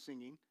addition to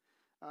singing?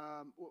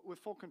 With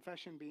full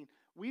confession being,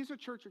 we as a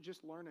church are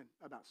just learning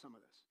about some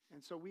of this.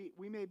 And so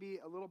we may be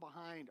a little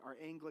behind our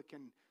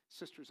Anglican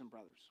sisters and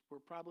brothers. We're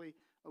probably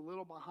a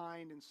little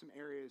behind in some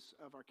areas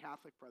of our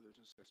Catholic brothers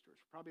and sisters.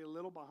 We're probably a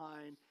little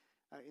behind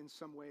in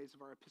some ways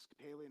of our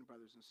Episcopalian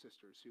brothers and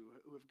sisters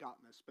who have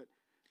gotten this. But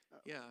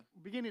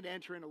beginning to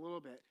enter in a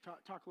little bit,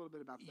 talk a little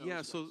bit about those.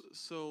 Yeah,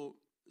 so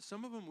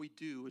some of them we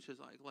do, which is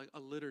like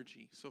a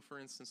liturgy. So for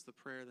instance, the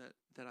prayer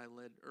that I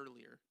led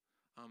earlier,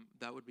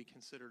 that would be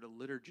considered a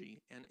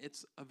liturgy, and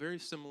it's a very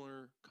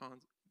similar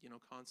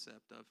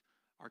concept of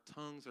our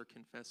tongues are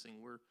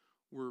confessing.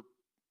 We're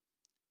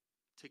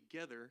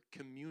together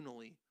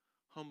communally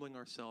humbling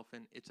ourselves,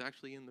 and it's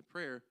actually in the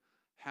prayer,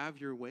 have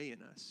your way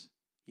in us.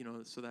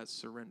 So that's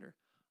surrender.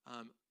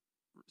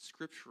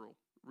 Scriptural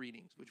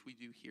readings, which we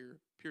do here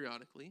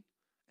periodically,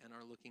 and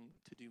are looking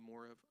to do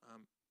more of.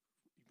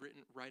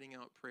 Writing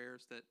out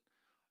prayers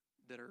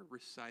that are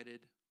recited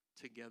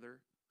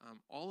together.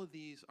 All of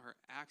these are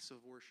acts of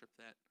worship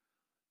that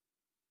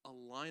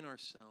align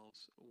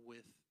ourselves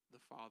with the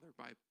Father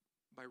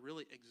by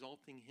really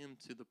exalting him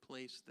to the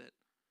place that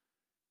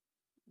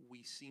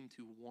we seem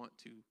to want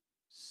to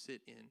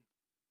sit in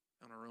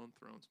on our own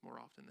thrones more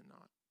often than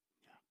not.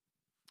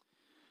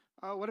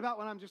 Yeah. What about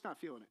when I'm just not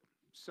feeling it?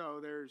 So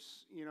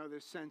there's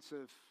this sense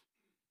of,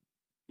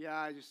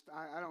 I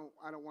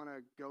don't want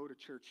to go to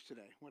church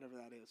today, whatever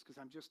that is, because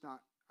I'm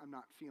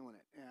not feeling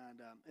it.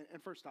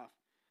 And first off,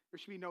 there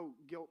should be no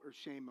guilt or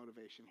shame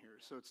motivation here.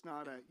 So it's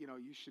not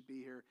you should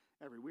be here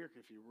every week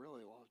if you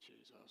really love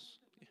Jesus.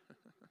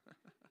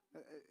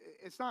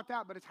 It's not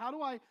that, but it's how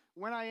do I,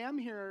 when I am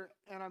here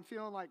and I'm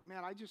feeling like,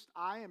 man,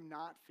 I am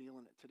not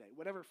feeling it today.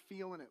 Whatever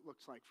feeling it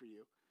looks like for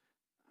you.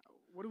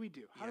 What do we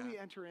do? How do we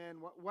enter in?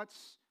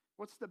 What's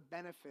the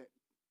benefit?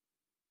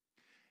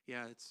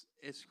 Yeah,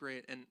 it's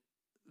great. And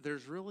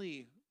there's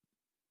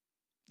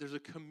a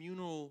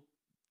communal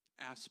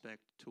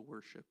aspect to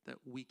worship that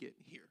we get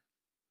here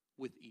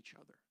with each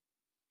other.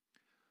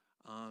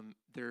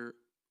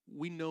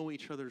 We know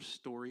each other's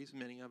stories,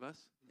 many of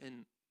us,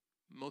 and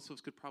most of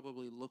us could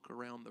probably look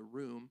around the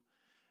room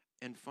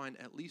and find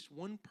at least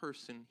one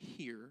person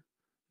here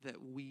that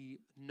we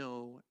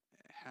know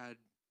had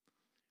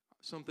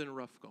something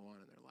rough go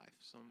on in their life.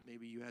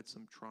 Maybe you had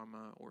some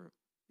trauma, or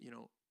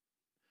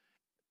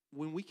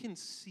when we can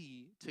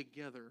see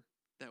together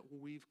that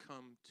we've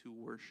come to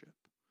worship,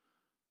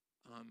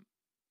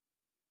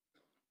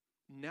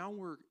 now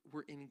we're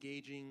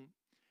engaging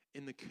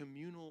in the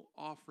communal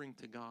offering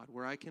to God,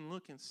 where I can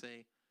look and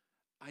say,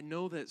 I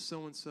know that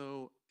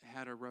so-and-so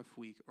had a rough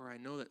week, or I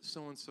know that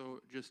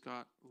so-and-so just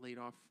got laid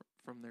off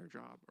from their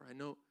job, or I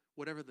know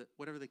whatever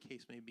the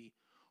case may be.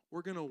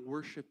 We're going to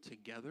worship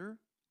together,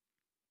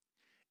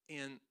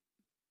 and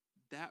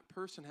that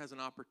person has an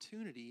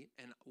opportunity,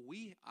 and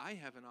I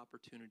have an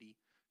opportunity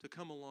to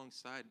come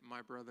alongside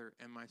my brother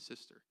and my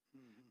sister.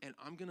 Mm-hmm. And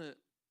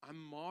I'm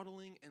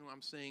modeling and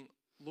I'm saying,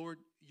 Lord,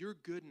 your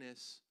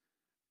goodness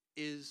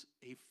is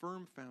a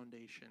firm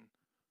foundation,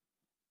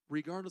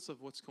 regardless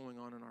of what's going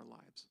on in our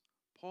lives.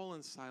 Paul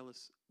and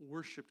Silas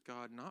worshiped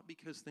God not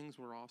because things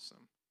were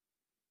awesome.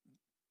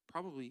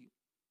 Probably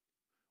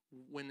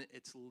when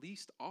it's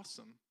least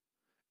awesome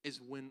is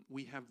when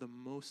we have the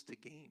most to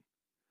gain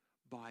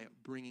by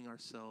bringing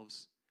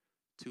ourselves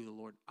to the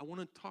Lord. I want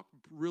to talk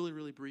really,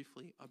 really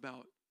briefly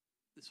about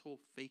this whole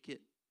fake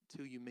it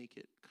till you make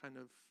it kind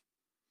of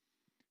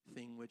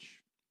thing,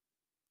 which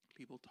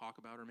people talk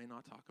about or may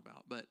not talk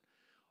about. But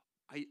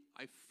I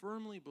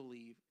firmly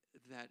believe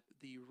that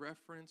the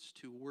reference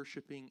to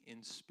worshiping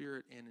in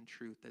spirit and in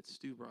truth that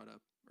Stu brought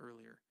up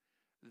earlier,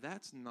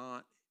 that's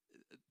not,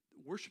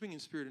 worshiping in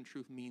spirit and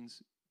truth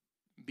means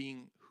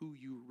being who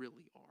you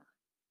really are.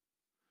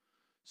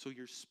 So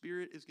your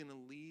spirit is going to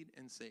lead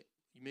and say,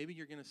 maybe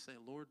you're going to say,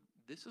 Lord,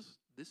 this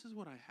is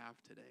what I have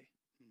today.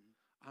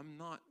 Mm-hmm. I'm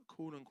not,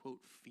 quote unquote,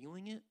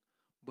 feeling it,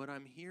 but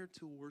I'm here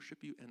to worship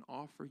you and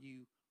offer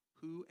you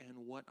who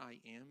and what I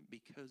am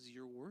because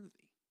you're worthy.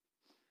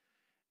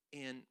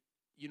 And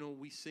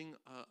we sing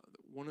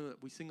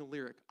a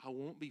lyric, I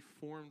won't be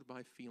formed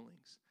by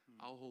feelings.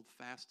 Mm-hmm. I'll hold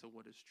fast to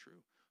what is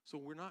true. So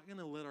we're not going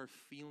to let our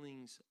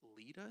feelings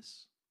lead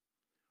us,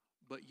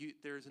 but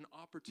there's an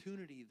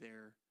opportunity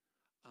there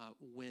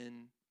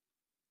when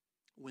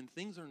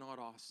things are not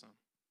awesome,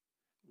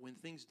 when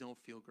things don't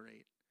feel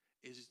great,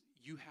 is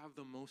you have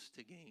the most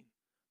to gain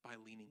by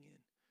leaning in.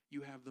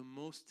 You have the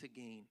most to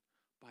gain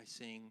by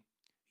saying,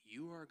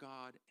 you are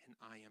God and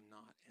I am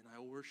not, and I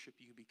worship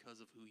you because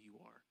of who you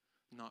are,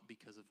 not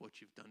because of what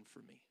you've done for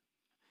me.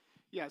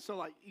 Yeah,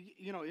 so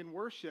in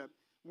worship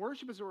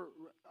is a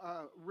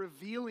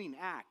revealing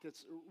act.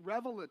 It's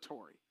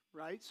revelatory,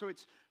 right? So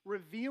it's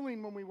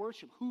revealing when we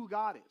worship who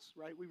God is,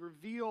 right? We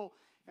reveal,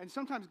 and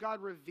sometimes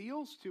God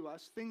reveals to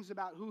us things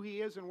about who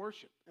he is in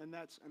worship, and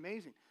that's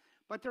amazing.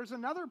 But there's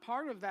another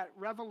part of that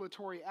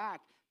revelatory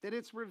act that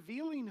it's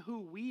revealing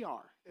who we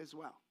are as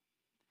well.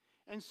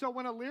 And so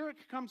when a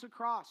lyric comes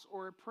across,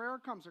 or a prayer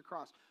comes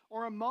across,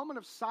 or a moment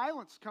of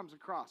silence comes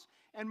across,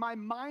 and my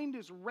mind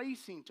is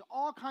racing to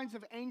all kinds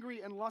of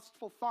angry and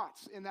lustful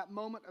thoughts in that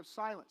moment of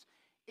silence,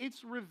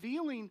 it's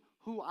revealing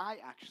who I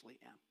actually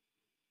am.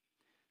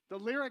 The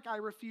lyric I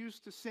refuse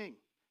to sing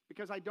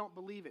because I don't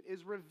believe it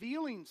is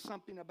revealing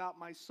something about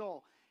my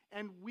soul.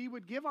 And we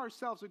would give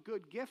ourselves a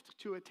good gift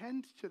to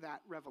attend to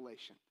that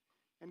revelation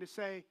and to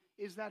say,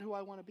 is that who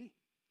I want to be?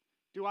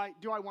 Do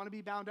I want to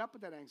be bound up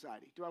with that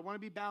anxiety? Do I want to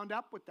be bound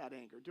up with that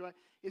anger?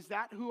 Is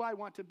that who I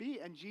want to be?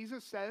 And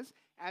Jesus says,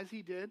 as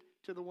he did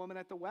to the woman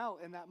at the well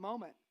in that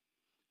moment,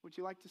 would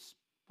you like to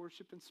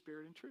worship in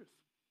spirit and truth?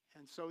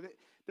 And so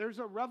there's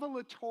a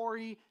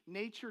revelatory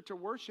nature to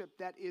worship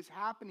that is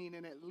happening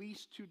in at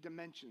least two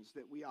dimensions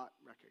that we ought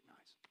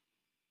recognize.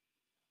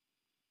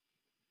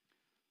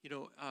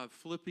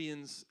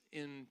 Philippians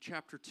in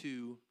chapter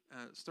 2,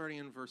 starting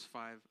in verse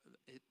 5,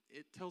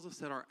 it tells us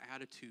that our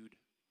attitude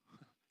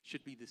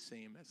should be the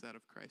same as that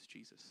of Christ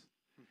Jesus,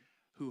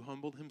 who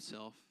humbled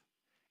himself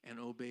and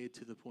obeyed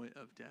to the point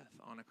of death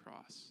on a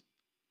cross.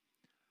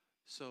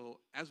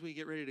 So as we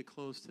get ready to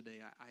close today,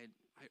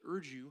 I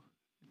urge you,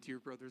 dear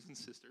brothers and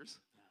sisters,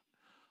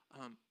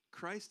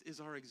 Christ is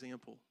our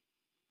example.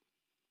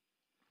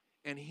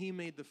 And he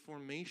made the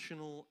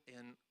formational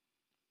and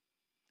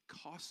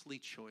costly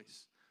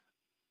choice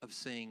of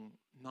saying,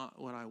 not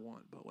what I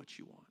want, but what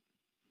you want.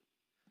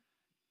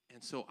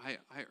 And so I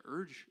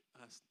urge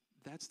us,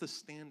 that's the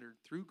standard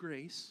through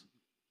grace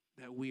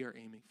that we are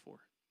aiming for.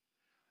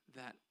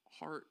 That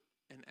heart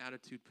and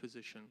attitude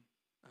position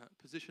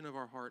of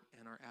our heart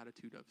and our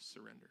attitude of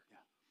surrender.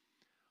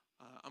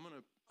 Yeah.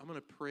 I'm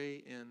gonna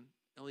pray, and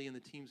Ellie and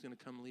the team's gonna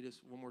come lead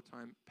us one more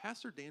time.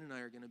 Pastor Dan and I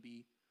are gonna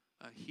be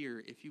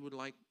here if you would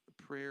like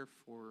prayer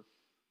for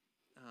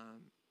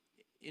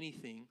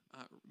anything,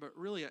 but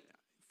really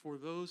for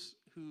those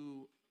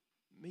who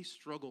may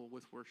struggle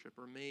with worship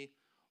or may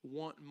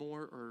want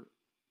more or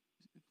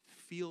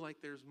feel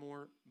like there's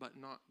more but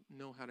not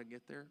know how to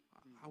get there,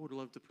 I would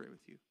love to pray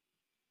with you.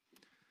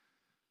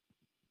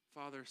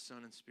 Father,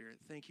 Son, and Spirit,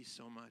 thank you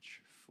so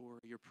much for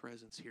your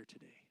presence here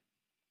today.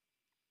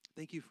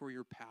 Thank you for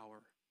your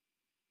power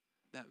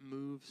that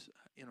moves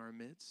in our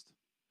midst.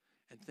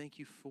 And thank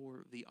you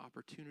for the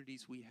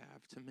opportunities we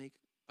have to make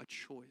a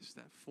choice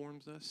that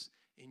forms us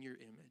in your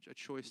image, a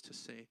choice to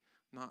say,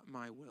 not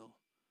my will,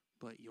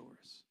 but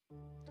yours.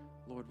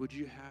 Lord, would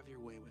you have your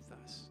way with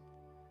us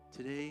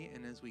today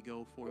and as we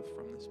go forth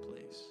from this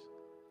place?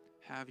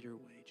 Have your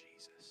way,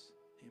 Jesus.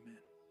 Amen.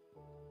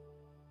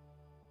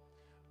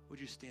 Would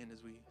you stand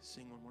as we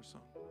sing one more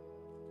song?